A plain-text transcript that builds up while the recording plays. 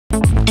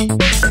This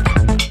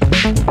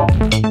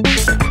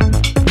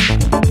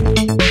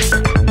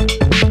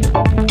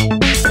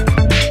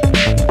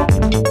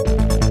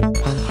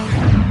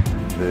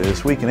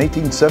week in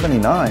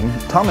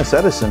 1879, Thomas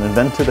Edison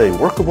invented a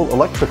workable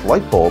electric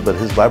light bulb at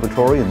his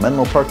laboratory in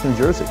Menlo Park, New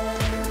Jersey.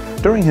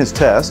 During his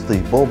test, the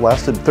bulb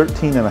lasted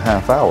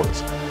 13.5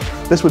 hours.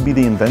 This would be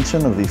the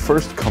invention of the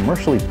first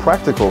commercially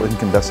practical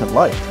incandescent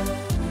light.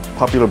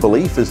 Popular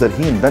belief is that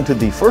he invented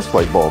the first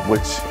light bulb,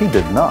 which he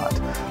did not.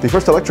 The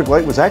first electric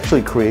light was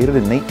actually created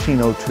in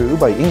 1802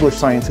 by English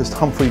scientist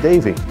Humphrey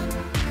Davy.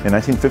 In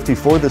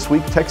 1954 this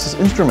week, Texas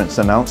Instruments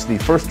announced the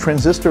first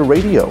transistor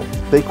radio.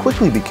 They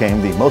quickly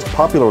became the most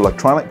popular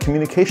electronic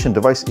communication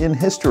device in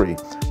history,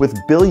 with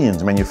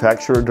billions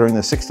manufactured during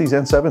the 60s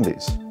and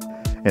 70s.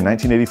 In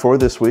 1984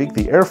 this week,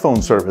 the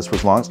Airfone service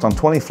was launched on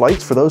 20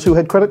 flights for those who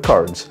had credit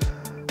cards.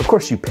 Of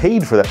course, you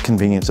paid for that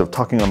convenience of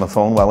talking on the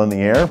phone while in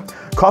the air.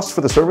 Cost for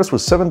the service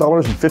was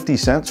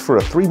 $7.50 for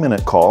a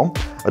 3-minute call,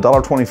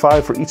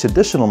 $1.25 for each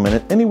additional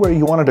minute anywhere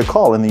you wanted to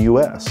call in the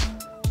US.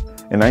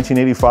 In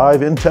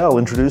 1985, Intel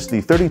introduced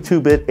the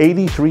 32-bit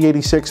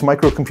 8386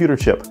 microcomputer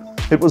chip.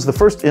 It was the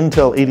first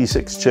Intel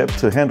 86 chip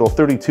to handle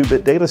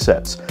 32-bit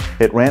datasets.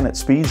 It ran at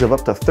speeds of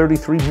up to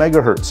 33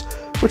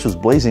 megahertz, which was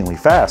blazingly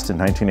fast in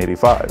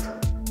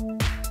 1985.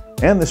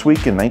 And this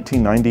week in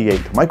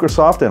 1998,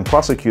 Microsoft and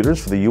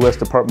prosecutors for the US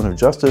Department of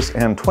Justice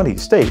and 20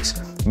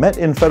 states met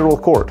in federal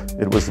court.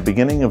 It was the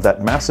beginning of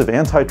that massive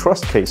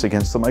antitrust case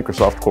against the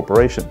Microsoft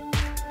Corporation.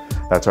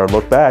 That's our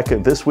look back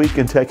at This Week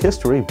in Tech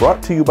History,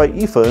 brought to you by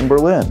IFA in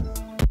Berlin.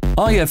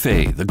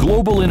 IFA, the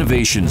Global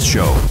Innovations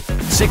Show.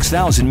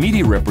 6,000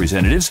 media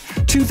representatives,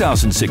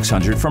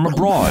 2,600 from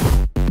abroad.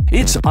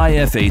 It's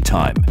IFA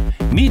time.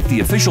 Meet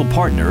the official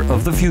partner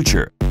of the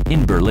future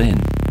in Berlin.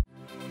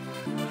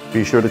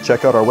 Be sure to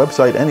check out our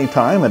website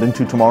anytime at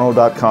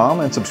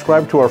intotomorrow.com and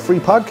subscribe to our free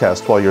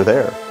podcast while you're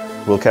there.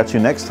 We'll catch you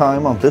next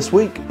time on This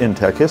Week in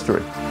Tech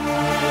History.